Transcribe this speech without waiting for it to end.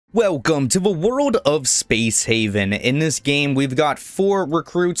Welcome to the world of Space Haven. In this game, we've got 4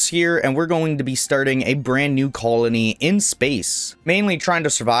 recruits here, and we're going to be starting a brand new colony in space. Mainly trying to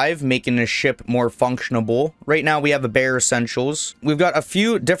survive, making the ship more functionable. Right now, we have the bare essentials. We've got a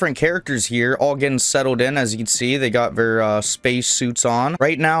few different characters here, all getting settled in. As you can see, they got their space suits on.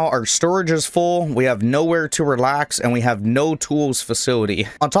 Right now, our storage is full. We have nowhere to relax, and we have no tools facility.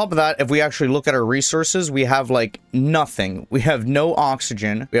 On top of that, if we actually look at our resources, we have like nothing. We have no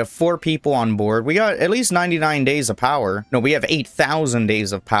oxygen. We have 4 people on board. We got at least 99 days of power. No, we have 8,000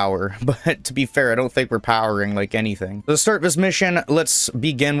 days of power. But to be fair, I don't think we're powering like anything. To start this mission, let's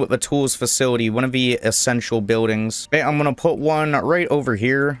begin with the tools facility, one of the essential buildings. Okay, I'm gonna put one right over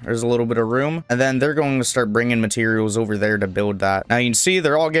here. There's a little bit of room. And then they're going to start bringing materials over there to build that. Now you can see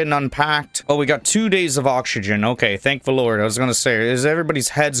they're all getting unpacked. Oh, we got 2 days of oxygen. Okay, thank the Lord. I was gonna say, is everybody's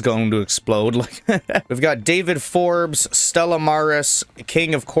heads going to explode? Like, we've got David Forbes, Stella Maris,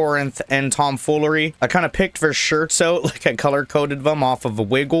 King of Corinth, and Tomfoolery. I kind of picked their shirts out, like I color coded them off of the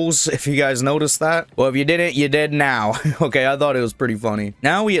Wiggles, if you guys noticed that. Well, if you didn't, you did now. Okay, I thought it was pretty funny.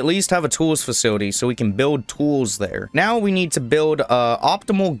 Now we at least have a tools facility, so we can build tools there. Now we need to build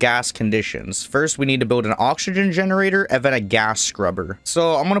optimal gas conditions. First, we need to build an oxygen generator and then a gas scrubber.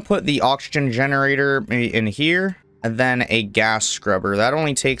 So I'm gonna put the oxygen generator in here, and then a gas scrubber. That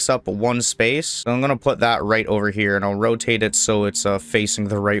only takes up 1 space. So I'm gonna put that right over here, and I'll rotate it so it's facing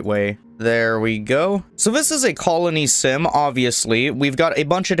the right way. There we go. So this is a colony sim, obviously. We've got a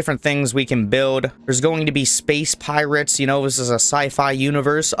bunch of different things we can build. There's going to be space pirates. You know, this is a sci-fi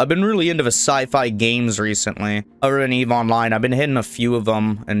universe. I've been really into the sci-fi games recently. Other than EVE Online, I've been hitting a few of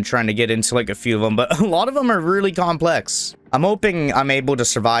them and trying to get into like a few of them, but a lot of them are really complex. I'm hoping I'm able to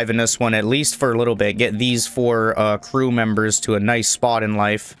survive in this one, at least for a little bit, get these 4 crew members to a nice spot in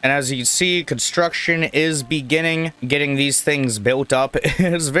life. And as you can see, construction is beginning, getting these things built up.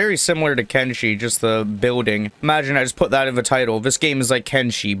 It's very similar to Kenshi, just the building. Imagine I just put that in the title. This game is like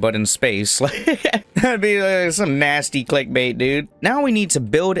Kenshi, but in space. That'd be some nasty clickbait, dude. Now we need to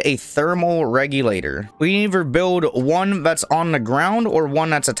build a thermal regulator. We can either build one that's on the ground or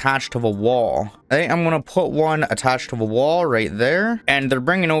one that's attached to the wall. I think I'm gonna put one attached to the wall right there, and they're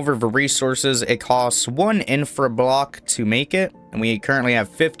bringing over the resources. It costs 1 infra block to make it, and we currently have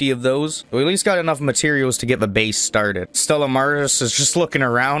 50 of those. We at least got enough materials to get the base started. Stella Maris is just looking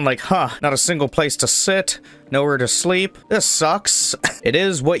around like, huh, not a single place to sit, nowhere to sleep. This sucks. It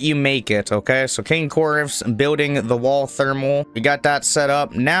is what you make it, okay? So King Corinth's building the wall thermal. We got that set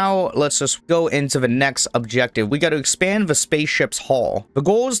up. Now let's just go into the next objective. We got to expand the spaceship's hull. The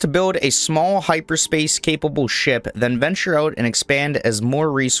goal is to build a small hyperspace capable ship, then venture out and expand as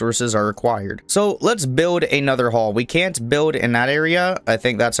more resources are required. So let's build another hull. We can't build in that area. I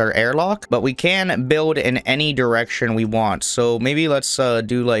think that's our airlock, but we can build in any direction we want. So maybe let's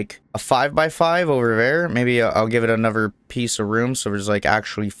do like a 5x5 over there. Maybe I'll give it another piece of room so there's like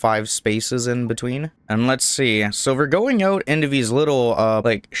actually 5 spaces in between. And let's see, so we're going out into these little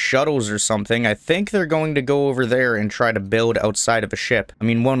like shuttles or something. I think they're going to go over there and try to build outside of a ship. I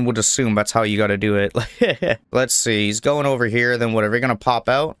mean, one would assume that's how you got to do it. Let's see, he's going over here, then what, are we gonna pop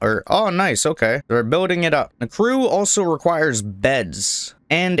out? Or, oh nice, okay, they're building it up. The crew also requires beds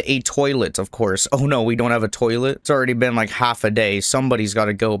and a toilet, of course. Oh no, we don't have a toilet. It's already been like half a day. Somebody's got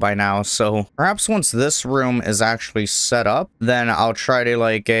to go by now. So perhaps once this room is actually set up, then I'll try to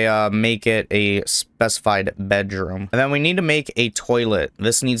like make it a specified bedroom. And then we need to make a toilet.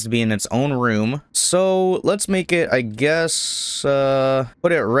 This needs to be in its own room. So let's make it, I guess,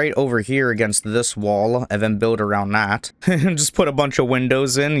 put it right over here against this wall and then build around that. Just put a bunch of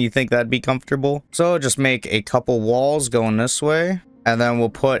windows in. You think that'd be comfortable? So just make a couple walls going this way. And then we'll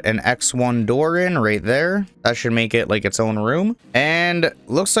put an X1 door in right there. That should make it like its own room. And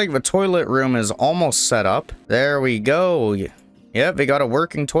looks like the toilet room is almost set up. There we go. Yep, we got a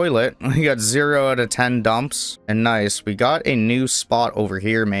working toilet. We got 0 out of 10 dumps. And nice, we got a new spot over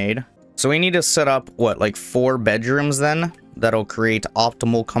here made. So we need to set up, what, like 4 bedrooms then? That'll create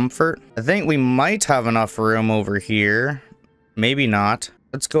optimal comfort. I think we might have enough room over here. Maybe not.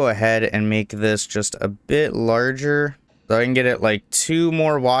 Let's go ahead and make this just a bit larger. So I can get it like 2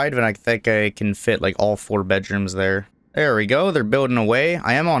 more wide, but I think I can fit like all 4 bedrooms there. There we go. They're building away.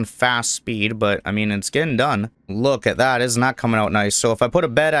 I am on fast speed, but I mean, it's getting done. Look at that. It's not coming out nice. So if I put a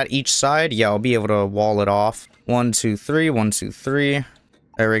bed at each side, yeah, I'll be able to wall it off. 1, 2, 3, 1, 2, 3.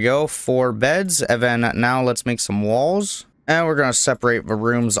 There we go. 4 beds. And then now let's make some walls. And we're going to separate the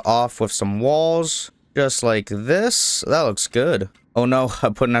rooms off with some walls. Just like this. That looks good. Oh no, I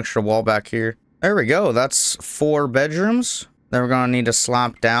put an extra wall back here. There we go. That's 4 bedrooms. Then we're going to need to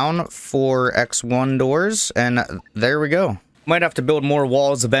slap down 4 X1 doors. And there we go. Might have to build more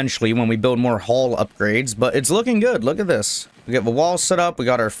walls eventually when we build more hall upgrades, but it's looking good. Look at this. We got the walls set up. We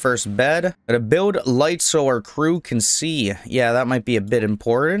got our first bed. Gotta build lights so our crew can see. Yeah, that might be a bit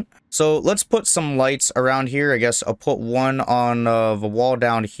important. So let's put some lights around here. I guess I'll put one on the wall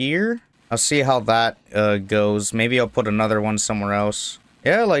down here. I'll see how that goes. Maybe I'll put another one somewhere else.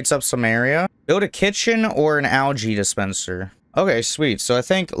 Yeah, lights up some area. Build a kitchen or an algae dispenser. Okay, sweet. So I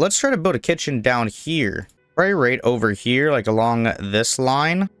think let's try to build a kitchen down here. Probably right over here, like along this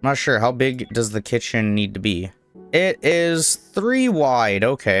line. I'm not sure. How big does the kitchen need to be? It is 3 wide.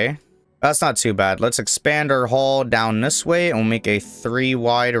 Okay. That's not too bad. Let's expand our hall down this way and we'll make a 3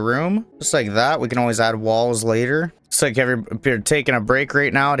 wide room. Just like that. We can always add walls later. It's like we're taking a break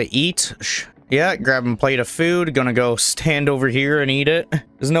right now to eat. Yeah, grabbing a plate of food. Gonna go stand over here and eat it.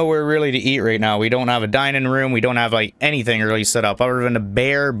 There's nowhere really to eat right now. We don't have a dining room. We don't have like anything really set up other than the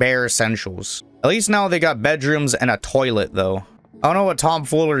bare essentials. At least now they got bedrooms and a toilet though. I don't know what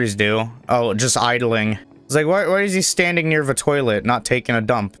tomfooleries do. Oh, just idling. It's like, why is he standing near the toilet, not taking a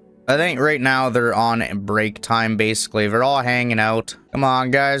dump? I think right now they're on break time, basically. They're all hanging out. Come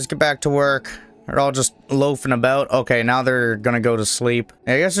on, guys, get back to work. They're all just loafing about. Okay, now they're gonna go to sleep.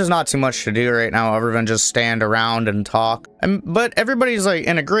 I guess there's not too much to do right now other than just stand around and talk. But everybody's like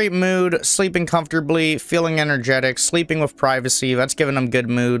in a great mood, sleeping comfortably, feeling energetic, sleeping with privacy. That's giving them good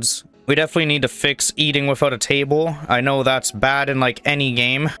moods. We definitely need to fix eating without a table. I know that's bad in like any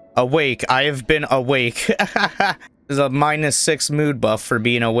game. Awake. I have been awake. There's a -6 mood buff for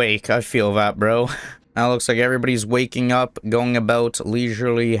being awake. I feel that, bro. Now it looks like everybody's waking up, going about,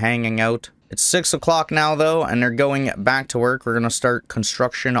 leisurely hanging out. It's 6 o'clock now, though, and they're going back to work. We're going to start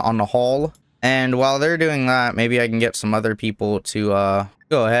construction on the hall. And while they're doing that, maybe I can get some other people to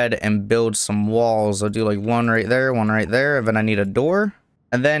go ahead and build some walls. I'll do like one right there, and then I need a door.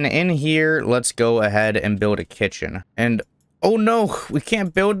 And then in here, let's go ahead and build a kitchen. And, oh no, we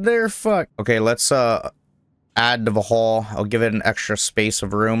can't build there? Fuck. Okay, let's add to the hall. I'll give it an extra space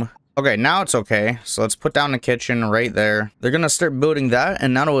of room. Okay, now it's okay. So let's put down the kitchen right there. They're gonna start building that,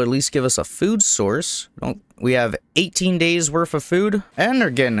 and that'll at least give us a food source. We have 18 days worth of food, and they're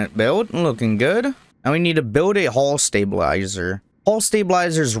getting it built. Looking good. And we need to build a hull stabilizer. Hull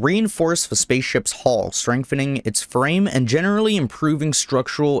stabilizers reinforce the spaceship's hull, strengthening its frame and generally improving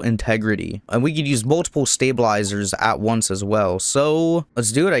structural integrity. And we could use multiple stabilizers at once as well. So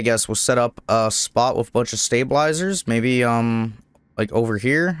let's do it, I guess. We'll set up a spot with a bunch of stabilizers. Maybe, like over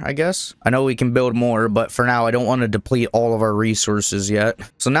here, I guess. I know we can build more, but for now, I don't want to deplete all of our resources yet.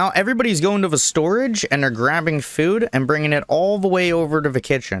 So now everybody's going to the storage and they're grabbing food and bringing it all the way over to the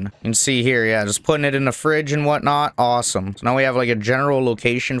kitchen. You can see here, yeah, just putting it in the fridge and whatnot. Awesome. So now we have like a general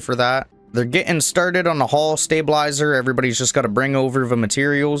location for that. They're getting started on the hull stabilizer. Everybody's just got to bring over the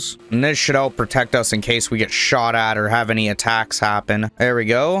materials. And this should help protect us in case we get shot at or have any attacks happen. There we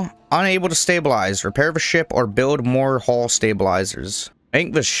go. Unable to stabilize. Repair the ship or build more hull stabilizers. I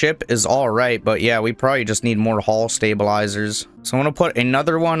think the ship is all right, but yeah, we probably just need more hull stabilizers. So I'm going to put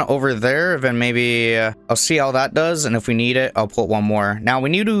another one over there, then maybe I'll see how that does, and if we need it, I'll put one more. Now,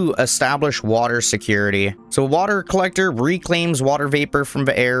 we need to establish water security. So a water collector reclaims water vapor from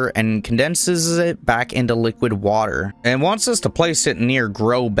the air and condenses it back into liquid water. And wants us to place it near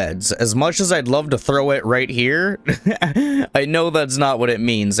grow beds. As much as I'd love to throw it right here, I know that's not what it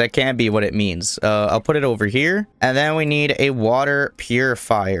means. That can't be what it means. I'll put it over here. And then we need a water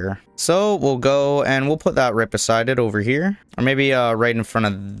purifier. So we'll go and we'll put that right beside it over here. Or maybe right in front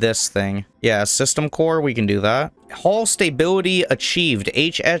of this thing. Yeah, system core, we can do that. Hull stability achieved.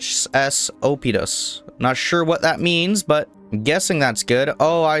 HSS Opidus. Not sure what that means, but I'm guessing that's good.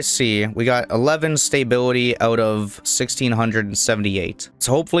 Oh, I see. We got 11 stability out of 1678.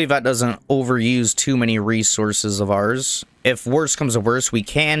 So hopefully that doesn't overuse too many resources of ours. If worse comes to worse, we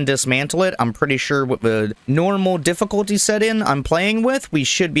can dismantle it. I'm pretty sure with the normal difficulty setting I'm playing with, we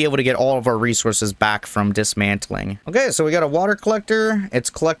should be able to get all of our resources back from dismantling. Okay, so we got a water collector. It's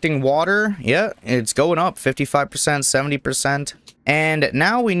collecting water. Yeah, it's going up 55%, 70%. And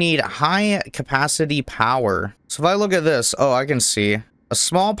now we need high capacity power. So if I look at this, oh, I can see. A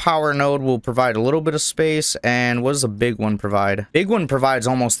small power node will provide a little bit of space, and what does a big one provide? Big one provides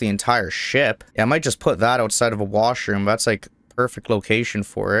almost the entire ship. Yeah, I might just put that outside of a washroom. That's like perfect location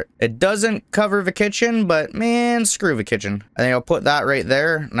for it. It doesn't cover the kitchen, but man, screw the kitchen. I think I'll put that right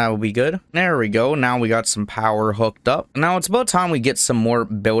there, and that will be good. There we go. Now we got some power hooked up. Now it's about time we get some more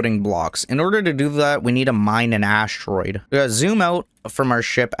building blocks. In order to do that, we need to mine an asteroid. We gotta zoom out from our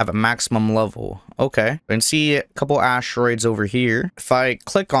ship at a maximum level. Okay, I can see a couple asteroids over here. If I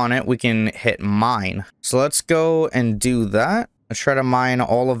click on it, we can hit mine. So let's go and do that. Let's try to mine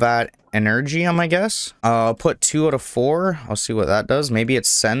all of that energium, I guess. I'll put 2 out of 4. I'll see what that does. Maybe it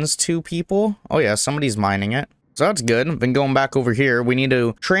sends 2 people. Oh yeah, somebody's mining it. So that's good. Then going back over here, we need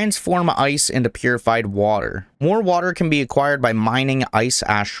to transform ice into purified water. More water can be acquired by mining ice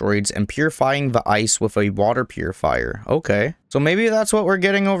asteroids and purifying the ice with a water purifier. Okay. So maybe that's what we're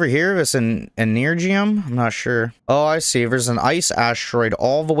getting over here. It's an energium? I'm not sure. Oh, I see. There's an ice asteroid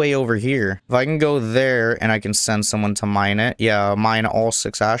all the way over here. If I can go there and I can send someone to mine it. Yeah, mine all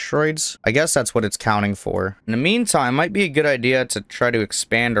 6 asteroids. I guess that's what it's counting for. In the meantime, might be a good idea to try to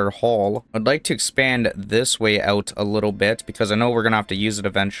expand our hull. I'd like to expand this way out a little bit because I know we're going to have to use it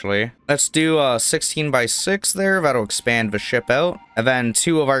eventually. Let's do 16 by 6 there. That'll expand the ship out. And then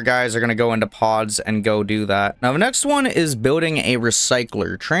 2 of our guys are going to go into pods and go do that. Now, the next one is building a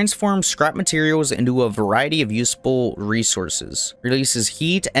recycler. Transforms scrap materials into a variety of useful resources. Releases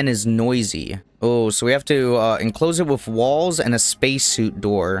heat and is noisy. Oh, so we have to enclose it with walls and a spacesuit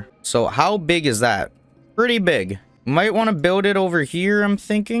door. So how big is that? Pretty big. Might want to build it over here, I'm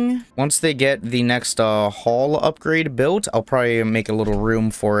thinking. Once they get the next hull upgrade built, I'll probably make a little room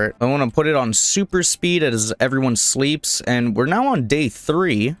for it. I want to put it on super speed as everyone sleeps, and we're now on day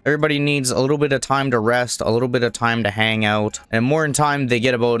 3. Everybody needs a little bit of time to rest, a little bit of time to hang out, and more in time, they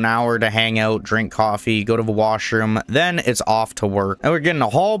get about an hour to hang out, drink coffee, go to the washroom, then it's off to work. And we're getting a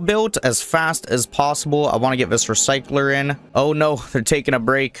hull built as fast as possible. I want to get this recycler in. Oh no, they're taking a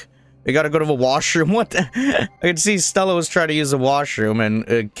break. We gotta go to the washroom. What the? I could see Stella was trying to use the washroom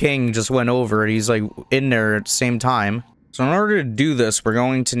and King just went over and he's like in there at the same time. So in order to do this, we're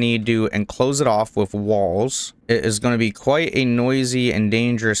going to need to enclose it off with walls. It is going to be quite a noisy and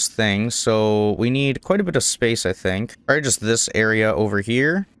dangerous thing. So we need quite a bit of space, I think. All right, just this area over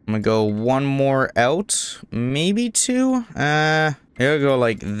here. I'm gonna go 1 more out, maybe 2. I'll go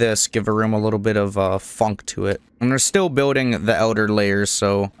like this, give a room a little bit of funk to it. And we're still building the outer layers,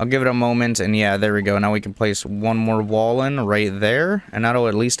 so I'll give it a moment, and yeah, there we go. Now we can place 1 more wall in right there, and that'll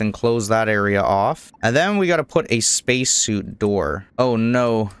at least enclose that area off. And then we gotta put a spacesuit door. Oh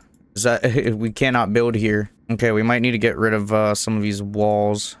no, is that we cannot build here. Okay, we might need to get rid of some of these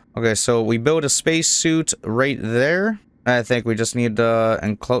walls. Okay, so we build a spacesuit right there. I think we just need to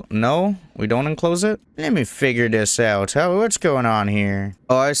enclose. No, we don't enclose it. Let me figure this out. What's going on here?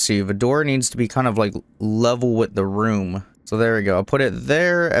 Oh, I see. The door needs to be kind of like level with the room. So there we go. I'll put it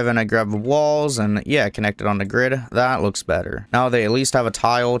there, and then I grab the walls, and yeah, connect it on the grid. That looks better. Now they at least have a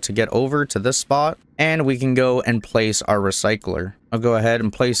tile to get over to this spot, and we can go and place our recycler. I'll go ahead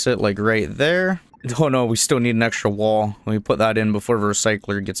and place it like right there. Oh no, we still need an extra wall. Let me put that in before the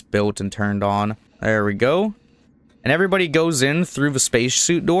recycler gets built and turned on. There we go. And everybody goes in through the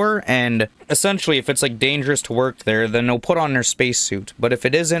spacesuit door, and essentially if it's like dangerous to work there, then they'll put on their spacesuit. But if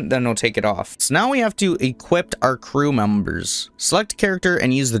it isn't, then they'll take it off. So now we have to equip our crew members. Select a character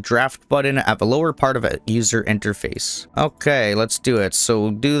and use the draft button at the lower part of a user interface. Okay, let's do it. So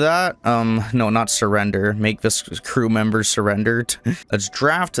do that. No, not surrender. Make this crew member surrendered. Let's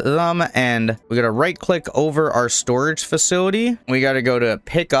draft them, and we gotta right click over our storage facility. We gotta go to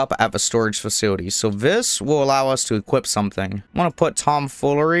pick up at the storage facility. So this will allow us to equip something. I want to put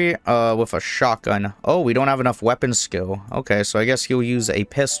tomfoolery with a shotgun. Oh, we don't have enough weapon skill. Okay, so I guess he'll use a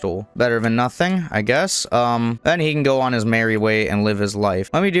pistol. Better than nothing, I guess. Then he can go on his merry way and live his life.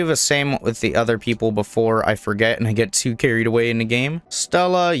 Let me do the same with the other people before I forget and I get too carried away in the game.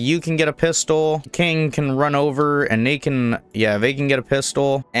 Stella, you can get a pistol. King can run over and they can, yeah, they can get a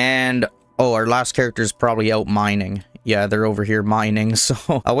pistol. And, oh, our last character is probably out mining. Yeah, they're over here mining,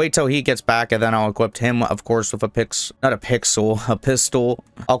 so I'll wait till he gets back, and then I'll equip him, of course, with a pistol.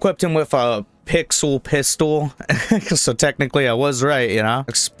 I'll equip him with a pixel pistol, so technically I was right, you know?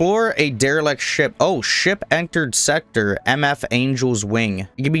 Explore a derelict ship. Oh, ship entered sector, MF Angel's Wing.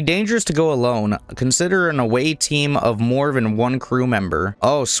 It can be dangerous to go alone. Consider an away team of more than 1 crew member.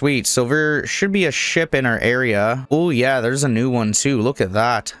 Oh, sweet, so there should be a ship in our area. Oh, yeah, there's a new one, too. Look at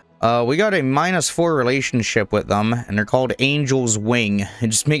that. We got a -4 relationship with them, and they're called Angel's Wing. It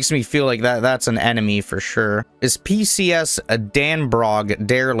just makes me feel like that's an enemy for sure. Is PCS a Danbrog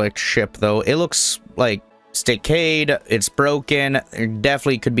derelict ship, though? It looks like it's decayed, it's broken. There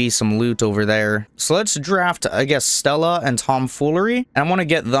definitely could be some loot over there. So let's draft, I guess, Stella and Tomfoolery. And I want to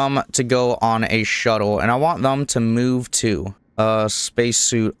get them to go on a shuttle, and I want them to move to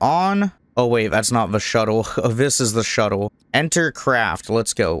spacesuit on. Oh wait, that's not the shuttle. This is the shuttle. Enter craft.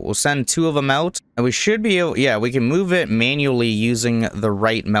 Let's go. We'll send 2 of them out. And we should be able... Yeah, we can move it manually using the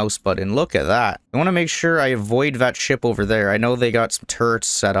right mouse button. Look at that. I want to make sure I avoid that ship over there. I know they got some turrets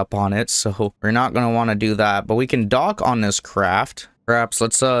set up on it, so we're not going to want to do that. But we can dock on this craft. Perhaps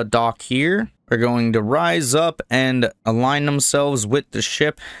let's dock here. are going to rise up and align themselves with the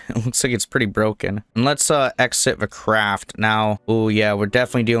ship. It looks like it's pretty broken. And let's exit the craft now. Oh yeah, we're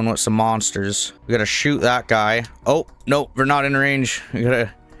definitely dealing with some monsters. We gotta shoot that guy. Oh, no, we're not in range. We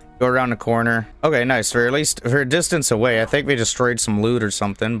gotta go around the corner. Okay, nice. We're at least a distance away. I think we destroyed some loot or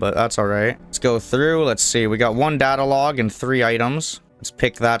something, but that's all right. Let's go through. Let's see. We got 1 data log and 3 items. Let's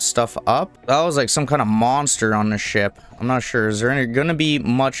pick that stuff up. That was like some kind of monster on the ship. I'm not sure. Is there gonna be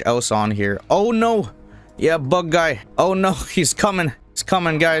much else on here? Oh no! Yeah, bug guy. Oh no, he's coming. He's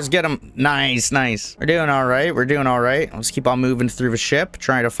coming, guys. Get him. Nice, nice. We're doing all right. We're doing all right. Let's keep on moving through the ship,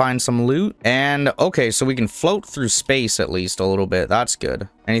 trying to find some loot. And okay, so we can float through space at least a little bit. That's good.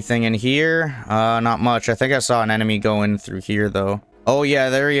 Anything in here? Not much. I think I saw an enemy going through here though. Oh yeah,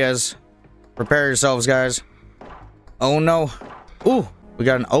 there he is. Prepare yourselves, guys. Oh no. Ooh, we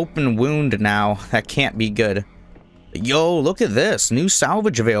got an open wound now. That can't be good. Yo, look at this. New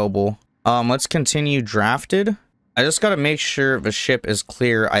salvage available. Let's continue drafted. I just gotta make sure the ship is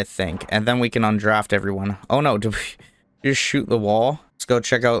clear, I think. And then we can undraft everyone. Oh no, did we just shoot the wall? Let's go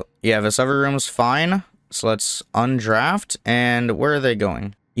check out. Yeah, this other room's fine. So let's undraft. And where are they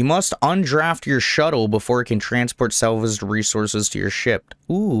going? You must undraft your shuttle before it can transport salvaged resources to your ship.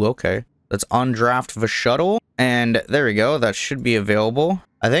 Ooh, okay. Let's undraft the shuttle. And there we go. That should be available.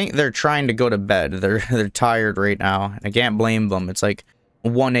 I think they're trying to go to bed. They're tired right now. I can't blame them. It's like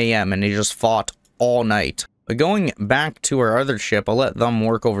 1 a.m. and they just fought all night. But going back to our other ship, I'll let them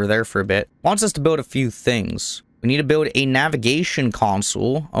work over there for a bit. Wants us to build a few things. We need to build a navigation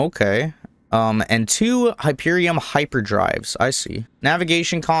console. Okay. And 2 Hyperium hyperdrives. I see.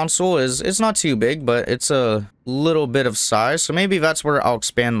 Navigation console it's not too big, but it's a little bit of size. So maybe that's where I'll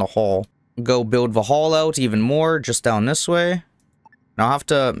expand the hull. Go build the hull out even more, just down this way. And I'll have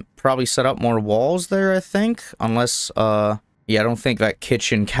to probably set up more walls there, I think. Unless, yeah, I don't think that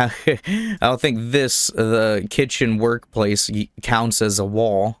kitchen I don't think the kitchen workplace counts as a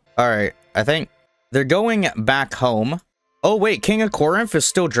wall. Alright, I think they're going back home. Oh, wait, King of Corinth is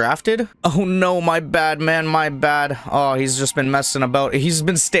still drafted? Oh, no, my bad, man, my bad. Oh, he's just been messing about. He's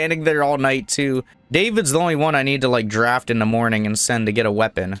been standing there all night, too. David's the only one I need to, like, draft in the morning and send to get a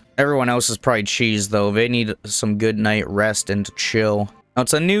weapon. Everyone else is probably cheese, though. They need some good night rest and to chill. Now,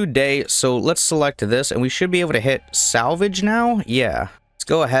 it's a new day, so let's select this, and we should be able to hit salvage now? Yeah. Let's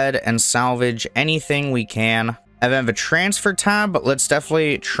go ahead and salvage anything we can. And then the transfer tab, let's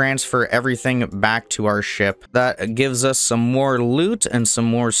definitely transfer everything back to our ship. That gives us some more loot and some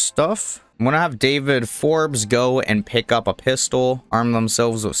more stuff. I'm gonna have David Forbes go and pick up a pistol, arm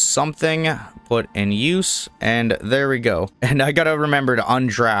themselves with something, put in use, and there we go. And I gotta remember to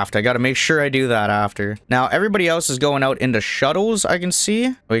undraft. I gotta make sure I do that after. Now, everybody else is going out into shuttles, I can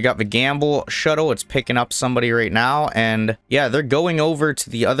see. We got the Gamble shuttle. It's picking up somebody right now, and yeah, they're going over to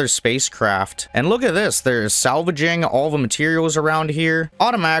the other spacecraft. And look at this. They're salvaging all the materials around here,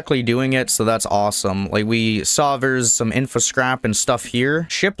 automatically doing it, so that's awesome. Like, we saw there's some info scrap and stuff here.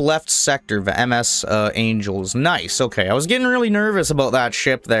 Ship left sector. The MS Angels. Nice. Okay, I was getting really nervous about that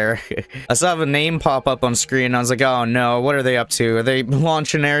ship there. I saw the name pop up on screen and I was like, oh no, what are they up to? Are they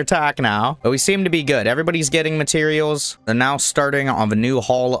launching their attack now? But we seem to be good. Everybody's getting materials. They're now starting on the new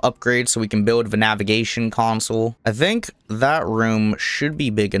hull upgrade so we can build the navigation console. I think that room should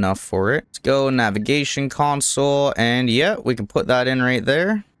be big enough for it. Let's go navigation console, and yeah, we can put that in right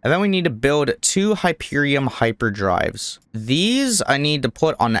there. And then we need to build 2 Hyperium hyperdrives. These I need to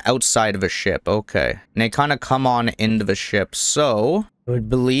put on the outside of a ship. Okay. And they kind of come on into the ship. So I would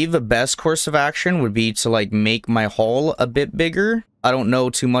believe the best course of action would be to like make my hull a bit bigger. I don't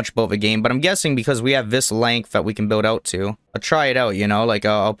know too much about the game, but I'm guessing because we have this length that we can build out to. I'll try it out, you know, like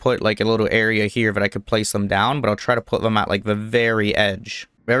I'll put like a little area here that I could place them down, but I'll try to put them at like the very edge.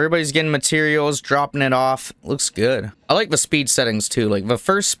 Everybody's getting materials, dropping it off. Looks good. I like the speed settings too. Like the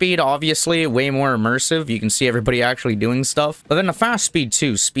first speed, obviously way more immersive. You can see everybody actually doing stuff. But then the fast speed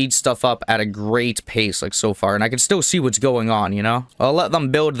too speeds stuff up at a great pace like so far. And I can still see what's going on, you know? I'll let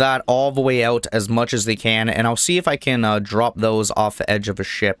them build that all the way out as much as they can. And I'll see if I can drop those off the edge of a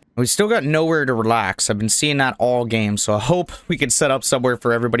ship. We still got nowhere to relax. I've been seeing that all game. So I hope we can set up somewhere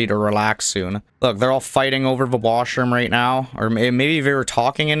for everybody to relax soon. Look, they're all fighting over the washroom right now. Or maybe they were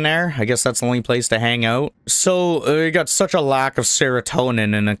talking in there. I guess that's the only place to hang out. So we got such a lack of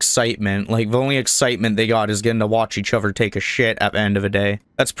serotonin and excitement. Like the only excitement they got is getting to watch each other take a shit at the end of the day.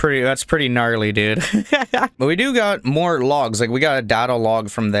 That's pretty gnarly, dude. But we do got more logs. Like, we got a data log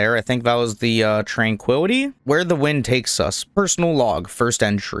from there. I think that was the Tranquility. Where the wind takes us. Personal log, first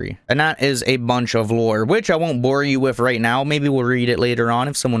entry. And that is a bunch of lore, which I won't bore you with right now. Maybe we'll read it later on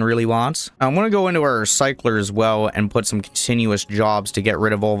if someone really wants. I'm going to go into our recycler as well and put some continuous jobs to get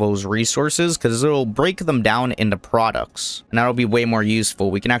rid of all those resources, because it'll break them down into products. And that'll be way more useful.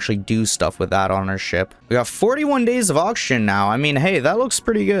 We can actually do stuff with that on our ship. We got 41 days of auction now. I mean, hey, that looks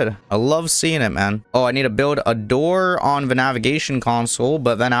pretty good. I love seeing it, man. Oh, I need to build a door on the navigation console,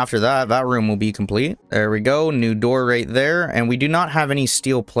 but then after that, that room will be complete. There we go. New door right there. And we do not have any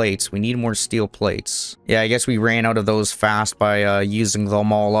steel plates. We need more steel plates. Yeah, I guess we ran out of those fast by using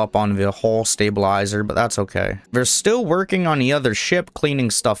them all up on the hull stabilizer, but that's okay. They're still working on the other ship,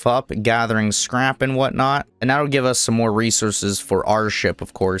 cleaning stuff up, gathering scrap and whatnot. And that'll give us some more resources for our ship,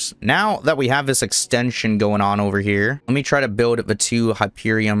 of course. Now that we have this extension going on over here, let me try to build the 2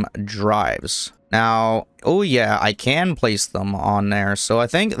 Hyperium drives. Now, oh yeah, I can place them on there. So I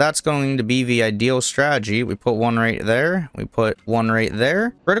think that's going to be the ideal strategy. We put one right there. We put one right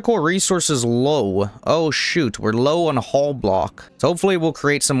there. Critical resources low. Oh shoot, we're low on a hull block. So hopefully we'll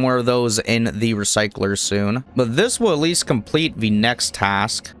create some more of those in the recycler soon. But this will at least complete the next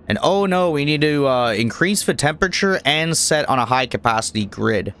task. And oh no, we need to increase the temperature and set on a high capacity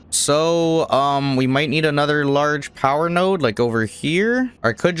grid. So we might need another large power node like over here. Or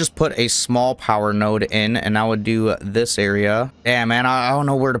I could just put a small power node in and I would do this area. Damn, man, I don't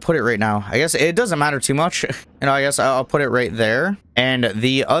know where to put it right now. I guess it doesn't matter too much. You know, I guess I'll put it right there. And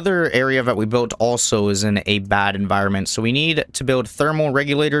the other area that we built also is in a bad environment. So we need to build thermal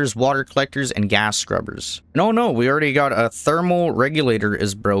regulators, water collectors, and gas scrubbers. And oh no, we already got a thermal regulator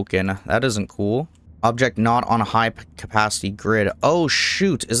is broken. That isn't cool. Object not on a high capacity grid. Oh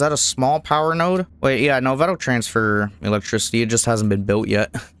shoot, is that a small power node? Wait, yeah, no, that'll transfer electricity. It just hasn't been built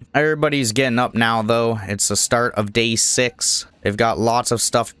yet. Everybody's getting up now though. It's the start of day 6. They've got lots of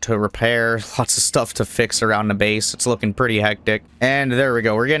stuff to repair, lots of stuff to fix around the base. It's looking pretty hectic. And there we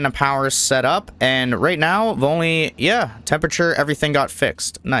go. We're getting the power set up. And right now, the only, yeah, temperature, everything got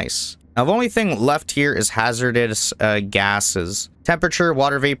fixed. Nice. Now, the only thing left here is hazardous gases. Temperature,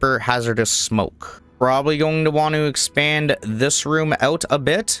 water vapor, hazardous smoke. Probably going to want to expand this room out a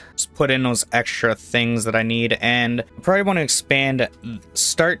bit. Just put in those extra things that I need, and probably want to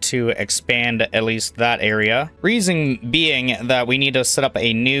start to expand at least that area. Reason being that we need to set up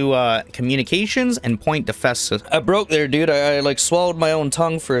a new communications and point defense system. I broke there, dude. I like swallowed my own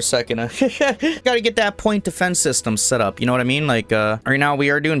tongue for a second. Gotta get that point defense system set up. You know what I mean? Like right now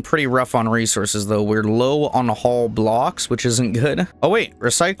we are doing pretty rough on resources though. We're low on the hull blocks, which isn't good. Oh wait,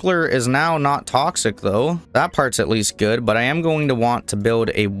 recycler is now not toxic though. That part's at least good, but I am going to want to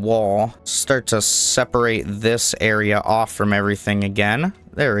build a wall, start to separate this area off from everything again.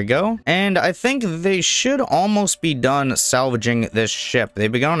 There we go. And I think they should almost be done salvaging this ship.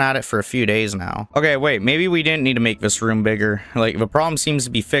 They've been going at it for a few days now. Okay, wait, maybe we didn't need to make this room bigger. Like, the problem seems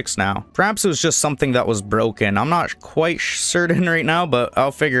to be fixed now. Perhaps it was just something that was broken. I'm not quite certain right now, but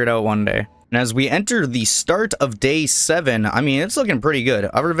I'll figure it out one day. And as we enter the start of day 7, I mean, it's looking pretty good.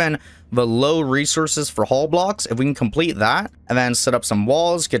 Other than the low resources for hull blocks, if we can complete that and then set up some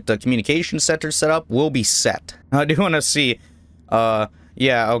walls, get the communication center set up, we'll be set. I do want to see,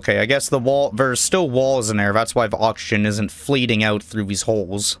 yeah, okay, I guess there's still walls in there. That's why the oxygen isn't fleeting out through these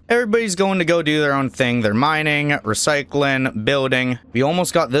holes. Everybody's going to go do their own thing. They're mining, recycling, building. We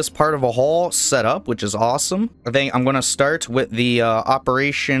almost got this part of a hull set up, which is awesome. I think I'm going to start with the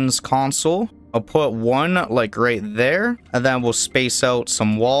operations console. I'll put one like right there, and then we'll space out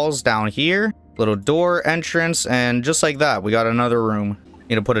some walls down here. Little door entrance, and just like that, we got another room.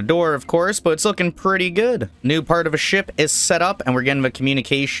 Need to put a door, of course, but it's looking pretty good. New part of a ship is set up, and we're getting the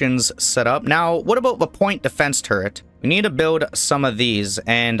communications set up. Now, what about the point defense turret? We need to build some of these,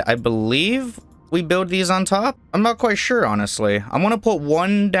 and I believe we build these on top. I'm not quite sure, honestly. I'm gonna put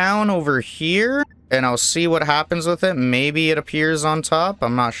one down over here, and I'll see what happens with it. Maybe it appears on top.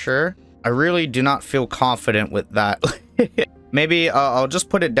 I'm not sure. I really do not feel confident with that. Maybe I'll just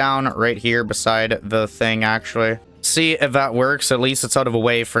put it down right here beside the thing, actually. See if that works. At least it's out of the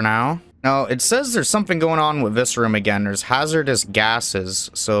way for now. Now, it says there's something going on with this room again. There's hazardous gases,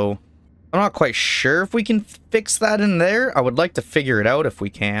 so I'm not quite sure if we can fix that in there. I would like to figure it out if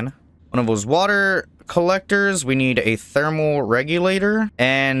we can. One of those water collectors. We need a thermal regulator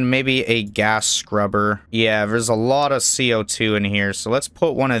and maybe a gas scrubber. Yeah, there's a lot of CO2 in here, so let's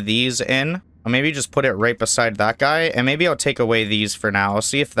put one of these in. Or maybe just put it right beside that guy, and maybe I'll take away these for now. I'll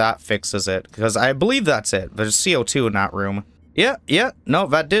see if that fixes it, because I believe that's it. There's CO2 in that room. Yeah, no,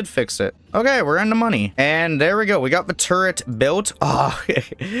 that did fix it. Okay, we're in the money. And there we go. We got the turret built. Oh,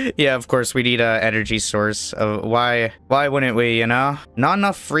 yeah, of course, we need an energy source. Why wouldn't we, you know? Not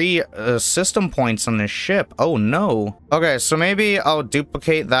enough free system points on this ship. Oh, no. Okay, so maybe I'll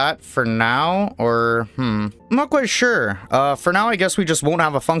duplicate that for now, or, I'm not quite sure. For now, I guess we just won't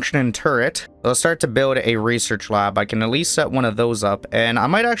have a functioning turret. Let's start to build a research lab. I can at least set one of those up, and I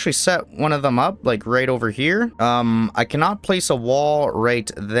might actually set one of them up, like, right over here. I cannot place a wall right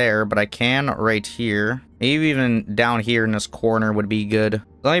there, but I can right here. Maybe even down here in this corner would be good.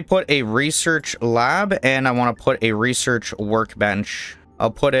 Let me put a research lab, and I want to put a research workbench. I'll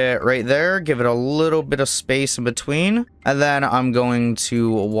put it right there, give it a little bit of space in between, and then I'm going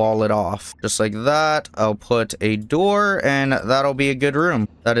to wall it off. Just like that. I'll put a door, and that'll be a good room.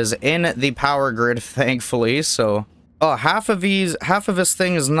 That is in the power grid, thankfully, so... Oh, half of this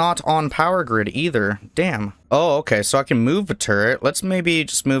thing is not on power grid either. Damn. Oh, okay, so I can move the turret. Let's maybe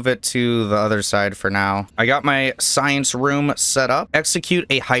just move it to the other side for now. I got my science room set up. Execute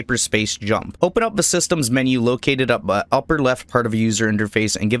a hyperspace jump. Open up the systems menu located up the upper left part of a user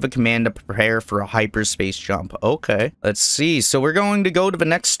interface and give a command to prepare for a hyperspace jump. Okay, let's see. So we're going to go to the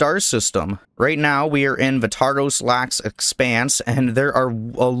next star system. Right now, we are in Vitaros Lax Expanse, and there are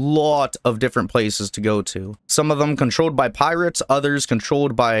a lot of different places to go to. Some of them controlled by pirates, others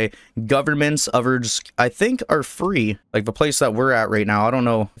controlled by governments, others, I think, are free. Like the place that we're at right now. I don't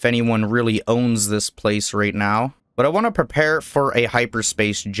know if anyone really owns this place right now, but I want to prepare for a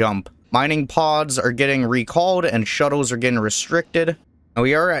hyperspace jump. Mining pods are getting recalled and shuttles are getting restricted. And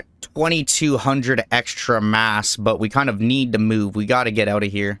we are at 2,200 extra mass, but we kind of need to move. We got to get out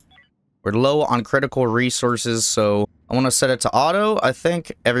of here. We're low on critical resources, so I want to set it to auto. I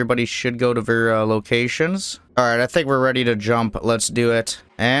think everybody should go to their locations. All right, I think we're ready to jump. Let's do it.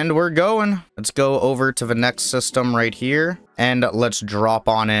 And we're going. Let's go over to the next system right here, and let's drop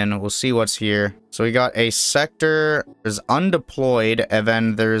on in. We'll see what's here. So we got a sector. There's undeployed, and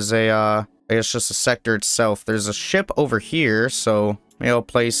then there's a, I guess just a sector itself. There's a ship over here, so... maybe I'll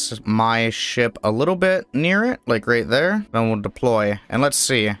place my ship a little bit near it, like right there. Then we'll deploy. And let's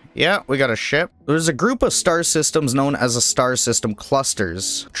see. Yeah, we got a ship. There's a group of star systems known as a star system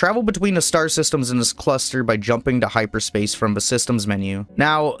clusters. Travel between the star systems in this cluster by jumping to hyperspace from the systems menu.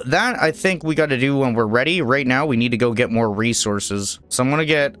 Now, that I think we got to do when we're ready. Right now, we need to go get more resources. So I'm going to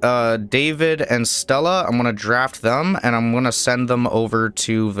get David and Stella. I'm going to draft them, and I'm going to send them over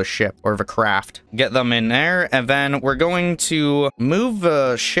to the ship, or the craft. Get them in there, and then we're going to move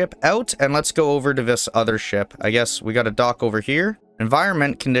the ship out, and let's go over to this other ship. I guess we got a dock over here.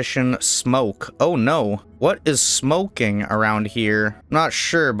 Environment condition smoke. Oh no. What is smoking around here? Not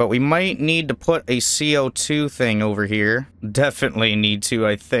sure, but we might need to put a CO2 thing over here. Definitely need to,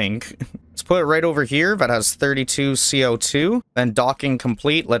 I think. Let's put it right over here. That has 32 CO2. Then docking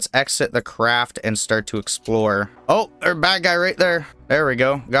complete. Let's exit the craft and start to explore. Oh, there's a bad guy right there. There we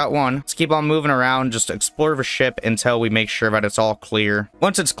go. Got one. Let's keep on moving around. Just explore the ship until we make sure that it's all clear.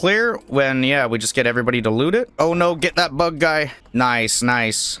 Once it's clear, yeah, we just get everybody to loot it. Oh no, get that bug guy. Nice,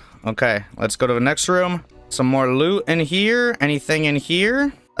 nice. Okay, let's go to the next room. Some more loot in here. Anything in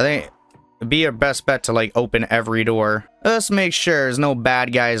here? I think it'd be your best bet to like open every door. Let's make sure there's no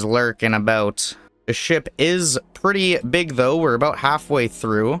bad guys lurking about. The ship is pretty big though. We're about halfway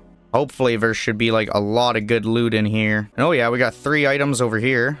through. Hopefully there should be like a lot of good loot in here. And oh yeah, we got 3 items over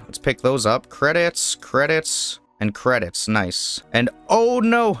here. Let's pick those up. Credits, credits, and credits. Nice. And oh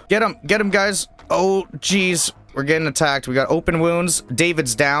no, get him guys. Oh geez, we're getting attacked. We got open wounds.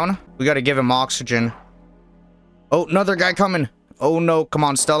 David's down. We got to give him oxygen. Oh, another guy coming. Oh no, come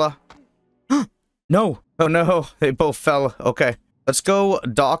on, Stella. No. Oh no, they both fell. Okay. Let's go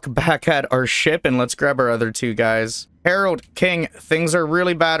dock back at our ship and let's grab our other 2 guys. Harold, King, things are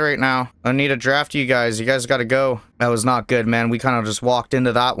really bad right now. I need to draft you guys. You guys gotta go. That was not good, man. We kind of just walked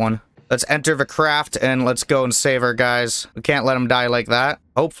into that one. Let's enter the craft and let's go and save our guys. We can't let them die like that.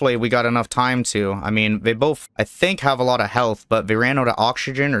 Hopefully we got enough time to. I mean, they both, I think, have a lot of health, but they ran out of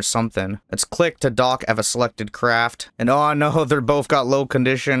oxygen or something. Let's click to dock at a selected craft. And oh no, they're both got low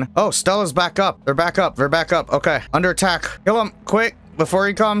condition. Oh, Stella's back up. They're back up. They're back up. Okay, under attack. Kill him, quick, before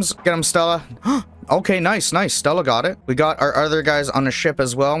he comes. Get him, Stella. Okay, nice, nice. Stella got it. We got our other guys on the ship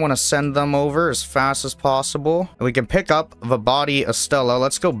as well. I want to send them over as fast as possible. And we can pick up the body of Stella.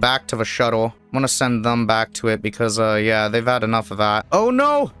 Let's go back to the shuttle. I want to send them back to it because, yeah, they've had enough of that. Oh,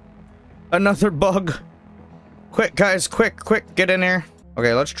 no! Another bug. Quick, guys, quick, get in here.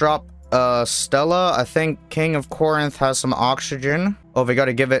 Okay, let's drop Stella. I think King of Corinth has some oxygen. Oh, we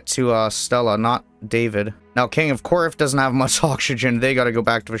gotta give it to Stella, not David. Now, King of Korth doesn't have much oxygen. They gotta go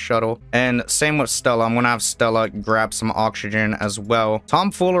back to the shuttle. And same with Stella. I'm gonna have Stella grab some oxygen as well.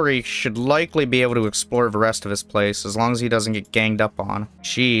 Tomfoolery should likely be able to explore the rest of his place as long as he doesn't get ganged up on.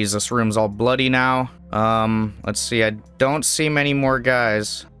 Jeez, this room's all bloody now. Let's see. I don't see many more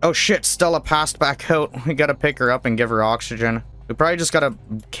guys. Oh shit, Stella passed back out. We gotta pick her up and give her oxygen. We probably just gotta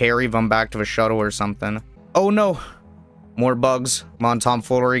carry them back to the shuttle or something. Oh no. More bugs. Come on,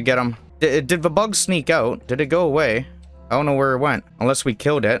 Tomfoolery, get them. Did the bug sneak out? Did it go away? I don't know where it went. Unless we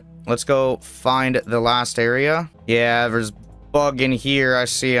killed it. Let's go find the last area. Yeah, there's bug in here. I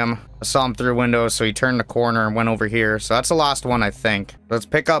see him. I saw him through a window, so he turned the corner and went over here. So that's the last one, I think. Let's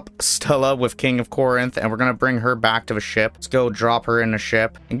pick up Stella with King of Korth, and we're gonna bring her back to the ship. Let's go drop her in the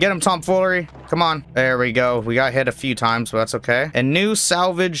ship. And get him, Tomfoolery. Come on. There we go. We got hit a few times, but that's okay. And new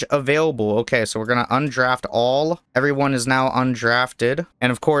salvage available. Okay, so we're gonna undraft all. Everyone is now undrafted.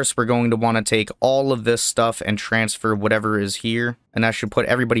 And of course, we're going to want to take all of this stuff and transfer whatever is here. And that should put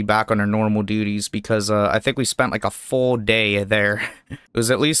everybody back on their normal duties because I think we spent like a full day there. It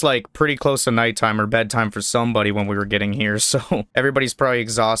was at least like pretty close to nighttime or bedtime for somebody when we were getting here. So everybody's probably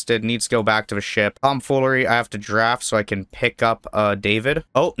exhausted, needs to go back to the ship. Tomfoolery, I have to draft so I can pick up David.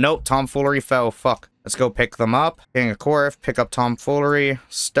 Oh, no, Tomfoolery fell. Fuck. Let's go pick them up. King of Korth, pick up Tomfoolery.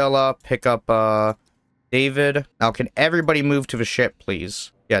 Stella, pick up David. Now, can everybody move to the ship,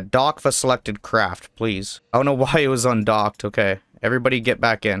 please? Yeah, dock the selected craft, please. I don't know why it was undocked. Okay. Everybody get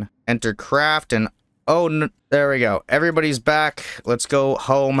back in. Enter craft and... Oh, no, there we go. Everybody's back. Let's go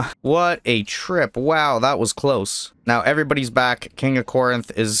home. What a trip. Wow, that was close. Now, everybody's back. King of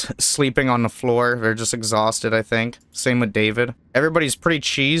Korth is sleeping on the floor. They're just exhausted, I think. Same with David. Everybody's pretty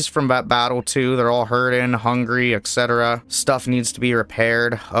cheesed from that battle, too. They're all hurting, hungry, etc. Stuff needs to be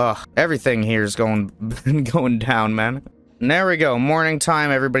repaired. Ugh. Everything here is going down, man. And there we go. Morning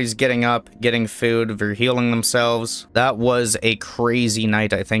time. Everybody's getting up, getting food. They're healing themselves. That was a crazy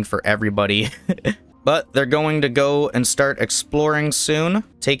night, I think, for everybody. But they're going to go and start exploring soon,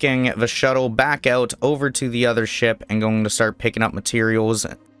 taking the shuttle back out over to the other ship and going to start picking up materials,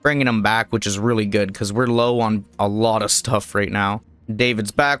 bringing them back, which is really good because we're low on a lot of stuff right now.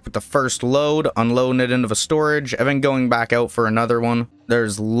 David's back with the first load, unloading it into the storage, and then going back out for another one.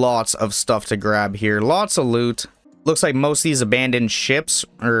 There's lots of stuff to grab here, lots of loot. Looks like most of these abandoned ships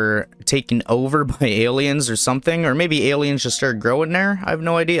are taken over by aliens or something, or maybe aliens just started growing there. I have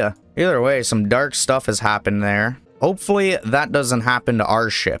no idea. Either way, some dark stuff has happened there. Hopefully that doesn't happen to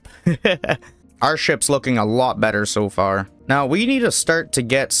our ship. Our ship's looking a lot better so far. Now, we need to start to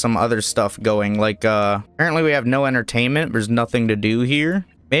get some other stuff going. Like, apparently we have no entertainment. There's nothing to do here.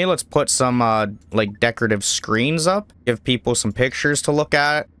 Maybe let's put some, like, decorative screens up. Give people some pictures to look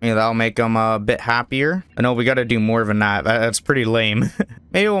at. Maybe that'll make them a bit happier. I know we gotta do more than that. That's pretty lame.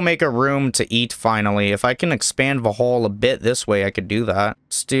 Maybe we'll make a room to eat finally. If I can expand the hall a bit this way, I could do that.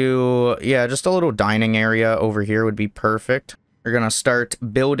 Let's do, yeah, just a little dining area over here would be perfect. We're gonna start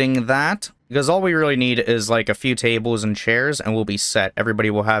building that. Because all we really need is like a few tables and chairs and we'll be set. Everybody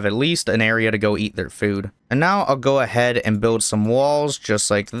will have at least an area to go eat their food. And now I'll go ahead and build some walls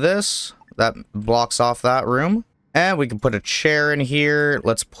just like this. That blocks off that room. And we can put a chair in here.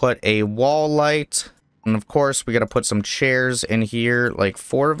 Let's put a wall light. And of course, we got to put some chairs in here, like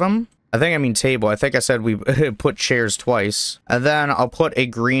 4 of them. I mean table. I think I said we put chairs twice. And then I'll put a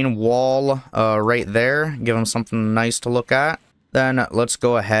green wall right there. Give them something nice to look at. Then let's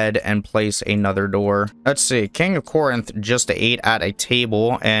go ahead and place another door. Let's see. King of Korth just ate at a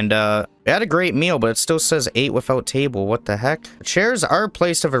table and we had a great meal, but it still says ate without table. What the heck? The chairs are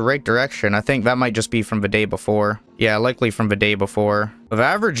placed in the right direction. I think that might just be from the day before. Yeah, likely from the day before. The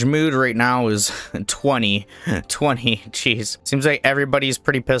average mood right now is 20. 20. Jeez. Seems like everybody's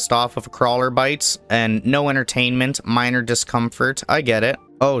pretty pissed off with crawler bites and no entertainment, minor discomfort. I get it.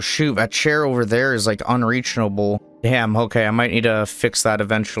 Oh shoot, that chair over there is like unreachable. Damn, okay, I might need to fix that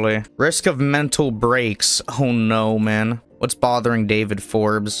eventually. Risk of mental breaks. Oh no, man. What's bothering David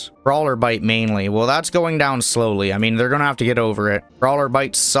Forbes? Crawler bite mainly. Well, that's going down slowly. I mean, they're gonna have to get over it. Crawler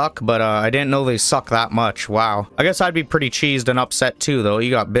bites suck, but I didn't know they suck that much. Wow. I guess I'd be pretty cheesed and upset too, though.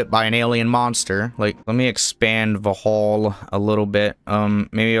 You got bit by an alien monster. Like, let me expand the hall a little bit.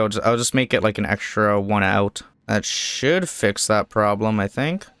 Maybe I'll just make it like an extra 1 out. That should fix that problem, I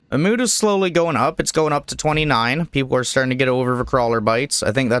think. The mood is slowly going up. It's going up to 29. People are starting to get over the crawler bites.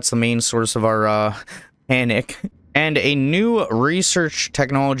 I think that's the main source of our panic. And a new research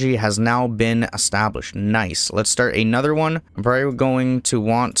technology has now been established. Nice. Let's start another one. I'm probably going to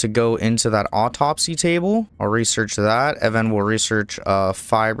want to go into that autopsy table. I'll research that, and then we'll research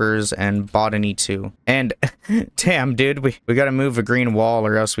fibers and botany too. And damn, dude, we gotta move a green wall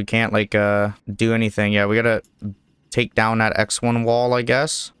or else we can't like do anything. Yeah, we gotta take down that X1 wall, I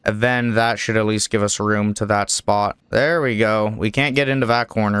guess. And then that should at least give us room to that spot. There we go. We can't get into that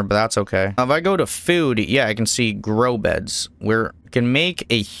corner, but that's okay. Now, if I go to food, yeah, I can see grow beds. We can make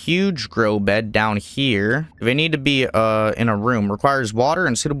a huge grow bed down here. They need to be in a room. Requires water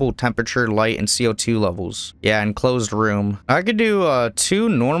and suitable temperature, light, and CO2 levels. Yeah, enclosed room. I could do 2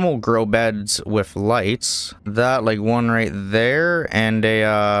 normal grow beds with lights. That, like, one right there, and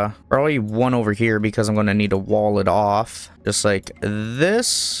a probably one over here because I'm gonna need to wall it off. Just like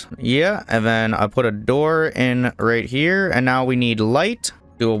this. Yeah, and then I put a door in right here, and now we need light.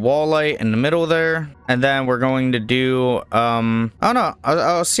 Do a wall light in the middle there, and then we're going to do I don't know,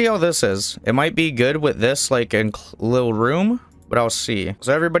 I'll see how this is. It might be good with this like a little room, but I'll see.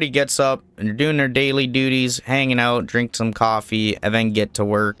 So everybody gets up and they're doing their daily duties, hanging out, drink some coffee, and then get to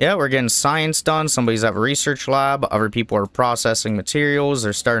work. Yeah, we're getting science done. Somebody's at a research lab, other people are processing materials,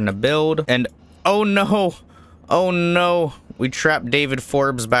 they're starting to build. And oh no, oh no, we trapped David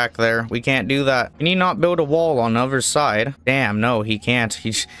Forbes back there. We can't do that. Can he not build a wall on the other side? Damn, no, he can't.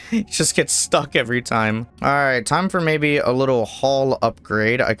 He just gets stuck every time. All right, time for maybe a little hall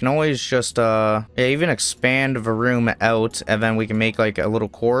upgrade. I can always just, yeah, even expand the room out, and then we can make like a little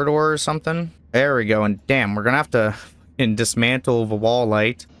corridor or something. There we go. And damn, we're gonna have to dismantle the wall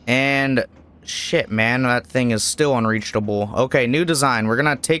light. And shit, man, that thing is still unreachable. Okay, new design. We're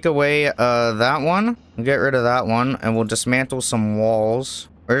gonna take away that one, get rid of that one, and we'll dismantle some walls.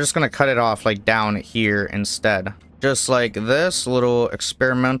 We're just gonna cut it off like down here instead, just like this little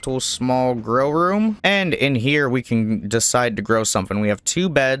experimental small grow room. And in here we can decide to grow something. We have 2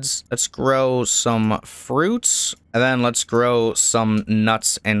 beds. Let's grow some fruits, and then let's grow some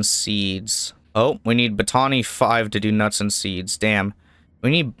nuts and seeds. Oh, we need botany 5 to do nuts and seeds. Damn. We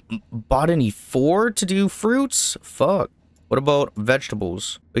need botany 4 to do fruits? Fuck. What about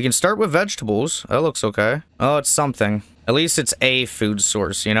vegetables? We can start with vegetables. That looks okay. Oh, it's something. At least it's a food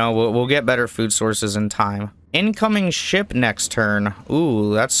source, you know? We'll get better food sources in time. Incoming ship next turn.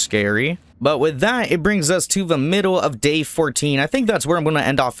 Ooh, that's scary. But with that, it brings us to the middle of day 14. I think that's where I'm going to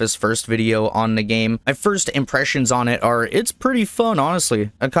end off this first video on the game. My first impressions on it are, it's pretty fun, honestly.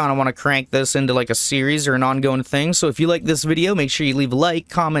 I kind of want to crank this into like a series or an ongoing thing. So if you like this video, make sure you leave a like,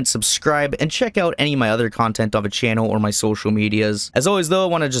 comment, subscribe, and check out any of my other content on the channel or my social medias. As always, though, I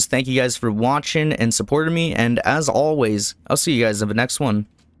want to just thank you guys for watching and supporting me. And as always, I'll see you guys in the next one.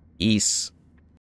 Peace.